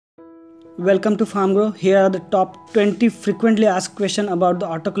Welcome to FarmGrow. Here are the top 20 frequently asked questions about the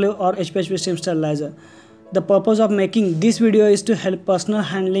Autoclave or HPHV Steam Sterilizer. The purpose of making this video is to help personal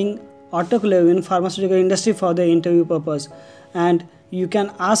handling autoclave in pharmaceutical industry for the interview purpose. And you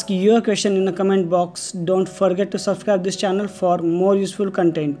can ask your question in the comment box. Don't forget to subscribe this channel for more useful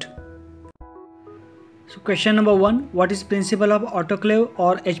content. So question number 1. What is principle of autoclave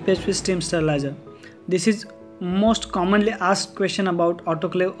or HPHV Steam Sterilizer? This is most commonly asked question about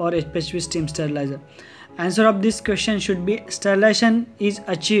autoclave or HPHV Steam Sterilizer. Answer of this question should be sterilization is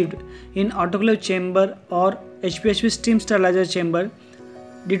achieved in autoclave chamber or HPHV Steam Sterilizer chamber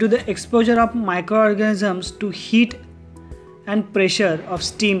due to the exposure of microorganisms to heat and pressure of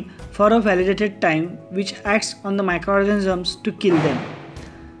steam for a validated time, which acts on the microorganisms to kill them.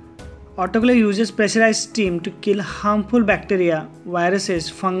 Autoclave uses pressurized steam to kill harmful bacteria, viruses,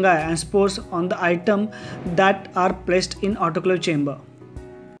 fungi and spores on the item that are placed in autoclave chamber.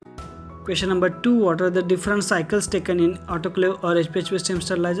 Question number 2. What are the different cycles taken in autoclave or HPHV Steam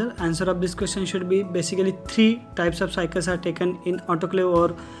Sterilizer? Answer of this question should be basically 3 types of cycles are taken in autoclave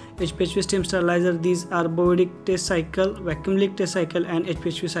or HPHV Steam Sterilizer. These are Bowie-Dick test cycle, vacuum leak test cycle and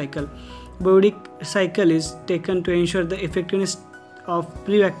HPHV cycle. Bowie-Dick cycle is taken to ensure the effectiveness of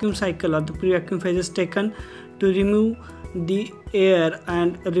pre-vacuum cycle or the pre-vacuum phases taken to remove the air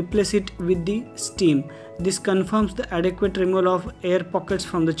and replace it with the steam. This confirms the adequate removal of air pockets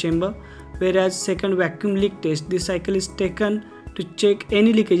from the chamber. Whereas second, vacuum leak test, this cycle is taken to check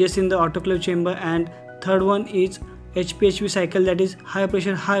any leakages in the autoclave chamber. And third one is HPHV cycle, that is high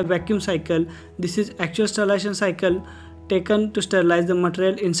pressure high vacuum cycle. This is actual sterilization cycle taken to sterilize the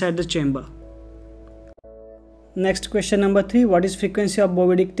material inside the chamber. Next, question number 3. What is frequency of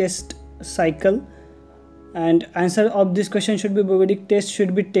Bowie-Dick test cycle? And answer of this question should be Bowie-Dick test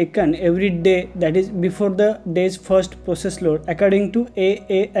should be taken every day, that is before the day's first process load, according to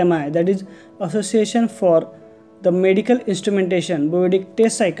AAMI, that is Association for the Medical Instrumentation. Bowie-Dick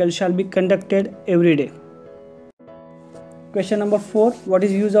test cycle shall be conducted every day. Question number 4. What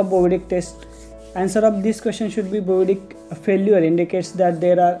is use of Bowie-Dick test? Answer of this question should be Bowie-Dick failure indicates that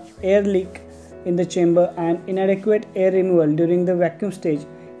there are air leak in the chamber and inadequate air removal during the vacuum stage,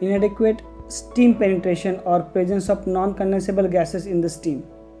 inadequate steam penetration or presence of non-condensable gases in the steam.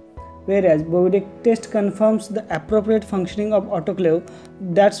 Whereas Bowie-Dick test confirms the appropriate functioning of autoclave.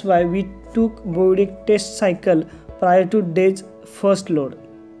 That's why we took Bowie-Dick test cycle prior to day's first load.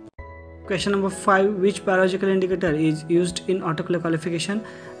 Question number 5. Which biological indicator is used in autoclave qualification?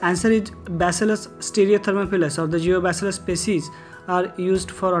 Answer is Bacillus stereothermophilus or the Geobacillus species are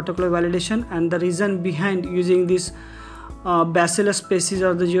used for autoclave validation, and the reason behind using this Bacillus species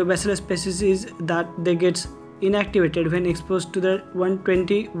or the Geobacillus species is that they get inactivated when exposed to the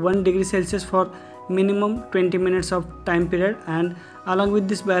 121 degrees Celsius for minimum 20 minutes of time period. And along with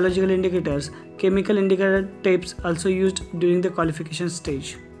these biological indicators, chemical indicator tapes also used during the qualification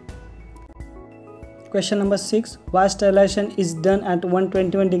stage. Question number 6. Why sterilization is done at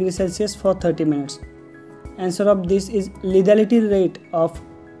 121 degrees Celsius for 30 minutes? Answer of this is lethality rate of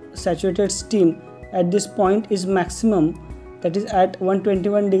saturated steam at this point is maximum, that is at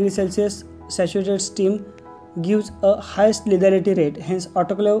 121 degrees Celsius. Saturated steam gives a highest lethality rate, hence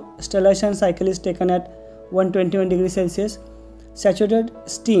autoclave sterilization cycle is taken at 121 degrees Celsius. Saturated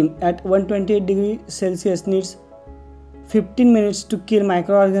steam at 128 degrees Celsius needs 15 minutes to kill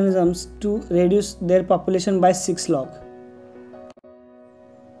microorganisms to reduce their population by 6 log.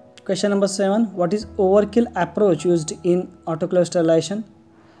 Question number 7. What is overkill approach used in autoclave sterilization?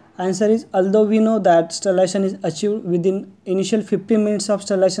 Answer is, although we know that sterilization is achieved within initial 15 minutes of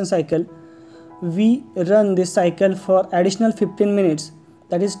sterilization cycle, we run this cycle for additional 15 minutes,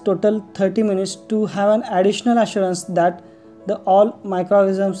 that is total 30 minutes, to have an additional assurance that the all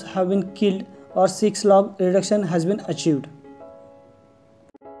microorganisms have been killed or 6 log reduction has been achieved.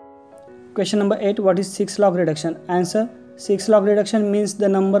 Question number 8. What is 6 log reduction? Answer, 6 log reduction means the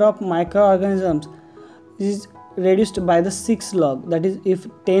number of microorganisms is reduced by the 6 log. That is, if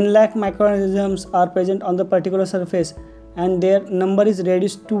 10 lakh microorganisms are present on the particular surface and their number is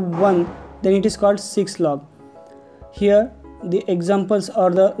reduced to 1, then it is called 6 log. Here the examples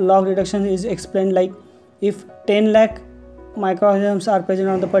or the log reduction is explained like, if 10 lakh microorganisms are present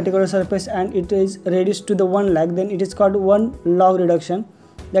on the particular surface and it is reduced to the 1 lakh, then it is called 1 log reduction.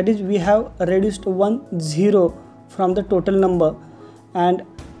 That is, we have reduced 1 0 from the total number, and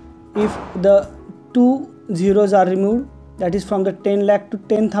if the 2 zeros are removed, that is from the 10 lakh to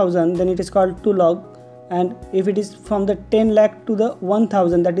 10,000, then it is called 2 log, and if it is from the 10 lakh to the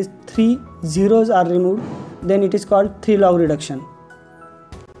 1000, that is 3 zeros are removed, then it is called 3 log reduction.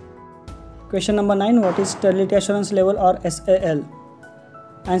 Question number 9. What is Sterility Assurance Level or SAL?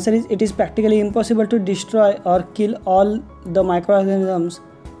 Answer is, it is practically impossible to destroy or kill all the microorganisms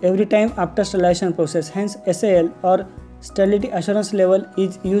every time after sterilization process. Hence, SAL or sterility assurance level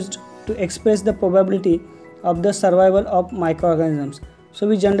is used to express the probability of the survival of microorganisms. So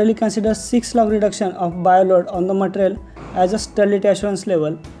we generally consider 6 log reduction of bioload on the material as a sterility assurance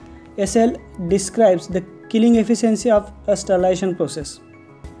level. SL describes the killing efficiency of a sterilization process.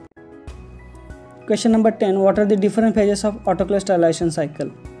 Question number 10. What are the different phases of autoclave sterilization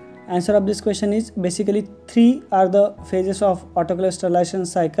cycle? Answer of this question is, basically 3 are the phases of autoclave sterilization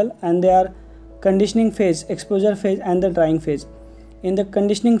cycle, and they are conditioning phase, exposure phase and the drying phase. In the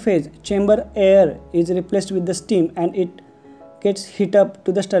conditioning phase, chamber air is replaced with the steam and it gets heat up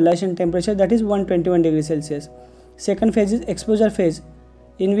to the sterilization temperature, that is 121 degrees Celsius. Second phase is exposure phase,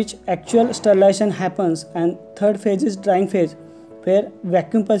 in which actual sterilization happens, and third phase is drying phase, where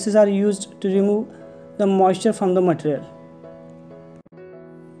vacuum pulses are used to remove the moisture from the material.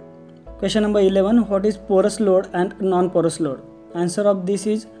 Question number 11. What is porous load and non-porous load? Answer of this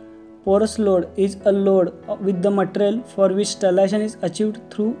is, porous load is a load with the material for which sterilization is achieved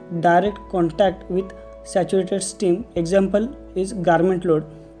through direct contact with saturated steam. Example is garment load.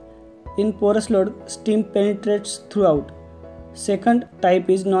 In porous load, steam penetrates throughout. Second type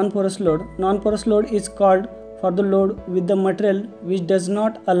is non-porous load. Non-porous load is called for the load with the material which does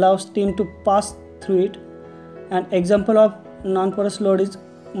not allow steam to pass through it. An example of non-porous load is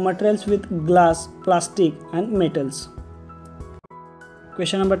materials with glass, plastic and metals.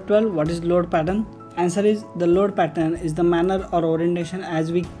 Question number 12. What is load pattern? Answer is, the load pattern is the manner or orientation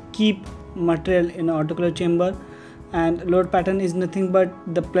as we keep material in an autoclave chamber, and load pattern is nothing but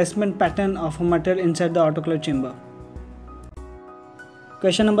the placement pattern of a material inside the autoclave chamber.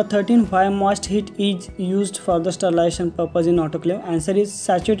 Question number 13. Why moist heat is used for the sterilization purpose in autoclave? Answer is,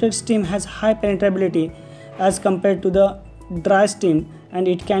 saturated steam has high penetrability as compared to the dry steam, and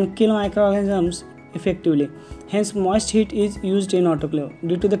it can kill microorganisms effectively. Hence, moist heat is used in autoclave.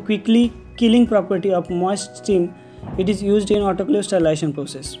 Due to the quickly killing property of moist steam, it is used in autoclave sterilization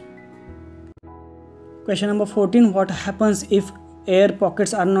process. Question number 14. What happens if air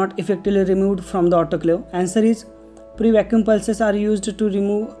pockets are not effectively removed from the autoclave? Answer is, pre-vacuum pulses are used to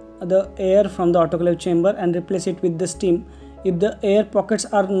remove the air from the autoclave chamber and replace it with the steam. If the air pockets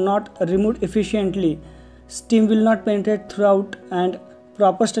are not removed efficiently, steam will not penetrate throughout and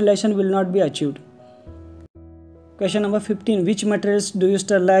proper sterilization will not be achieved. Question number 15. Which materials do you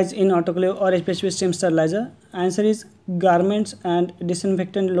sterilize in autoclave or HPHV steam sterilizer? Answer is, garments and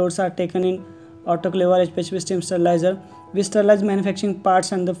disinfectant loads are taken in autoclave or HPHV steam sterilizer. We sterilize manufacturing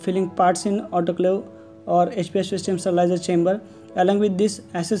parts and the filling parts in autoclave or HPHV steam sterilizer chamber. Along with this,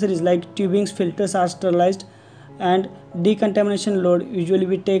 accessories like tubings, filters are sterilized, and decontamination load usually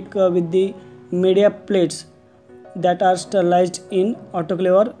we take with the media plates that are sterilized in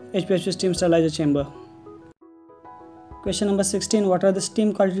autoclave or HPHV steam sterilizer chamber. Question number 16. What are the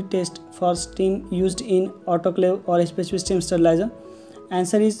steam quality tests for steam used in autoclave or HPHV steam sterilizer?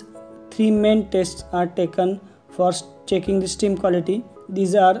 Answer is, 3 main tests are taken for checking the steam quality.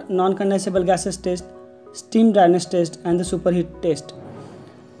 These are non-condensable gases test, steam dryness test and the superheat test.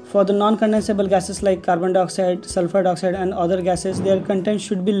 For the non-condensable gases like carbon dioxide, sulfur dioxide and other gases, their content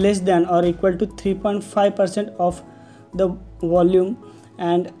should be less than or equal to 3.5% of the volume.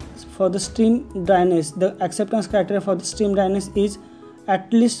 And for the steam dryness, the acceptance criteria for the steam dryness is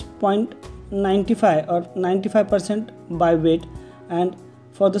at least 0.95 or 95% by weight. And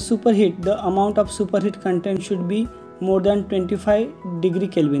for the superheat, the amount of superheat content should be more than 25 degree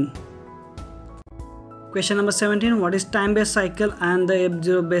Kelvin. Question number 17. What is time-based cycle and the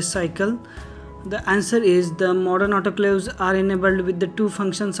F0 based cycle? The answer is, the modern autoclaves are enabled with the 2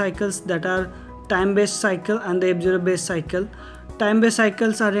 function cycles, that are time-based cycle and the F0 based cycle. Time-based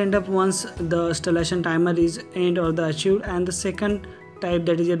cycles are end up once the sterilization timer is end or the achieved, and the second type,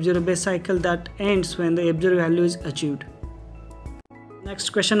 that is F0 based cycle, that ends when the F0 value is achieved. Next,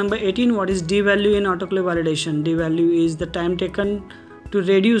 question number 18. What is D value in autoclave validation? D value is the time taken to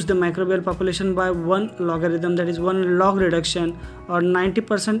reduce the microbial population by 1 logarithm, that is 1 log reduction, or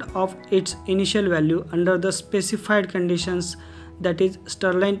 90% of its initial value under the specified conditions, that is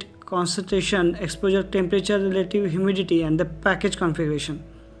sterilant concentration, exposure temperature, relative humidity and the package configuration.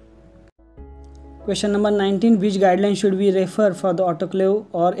 Question number 19. Which guideline should we refer for the autoclave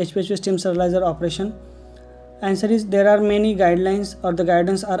or HPHV steam sterilizer operation? Answer is, there are many guidelines or the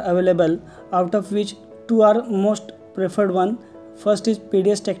guidance are available, out of which 2 are most preferred one. First is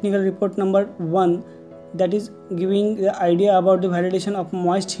PDS technical report number 1, that is giving the idea about the validation of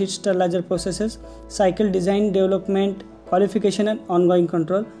moist heat sterilizer processes, cycle design, development, qualification and ongoing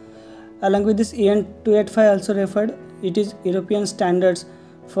control. Along with this, EN 285 also referred. It is European standards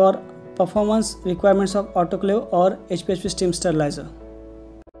for performance requirements of autoclave or HPHV steam sterilizer.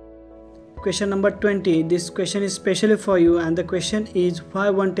 Question number 20. This question is specially for you, and the question is why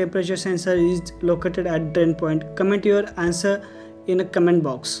one temperature sensor is located at drain point. Comment your answer in a comment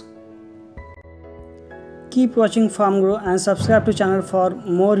box. Keep watching FarmGrow and subscribe to channel for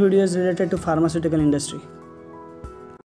more videos related to pharmaceutical industry.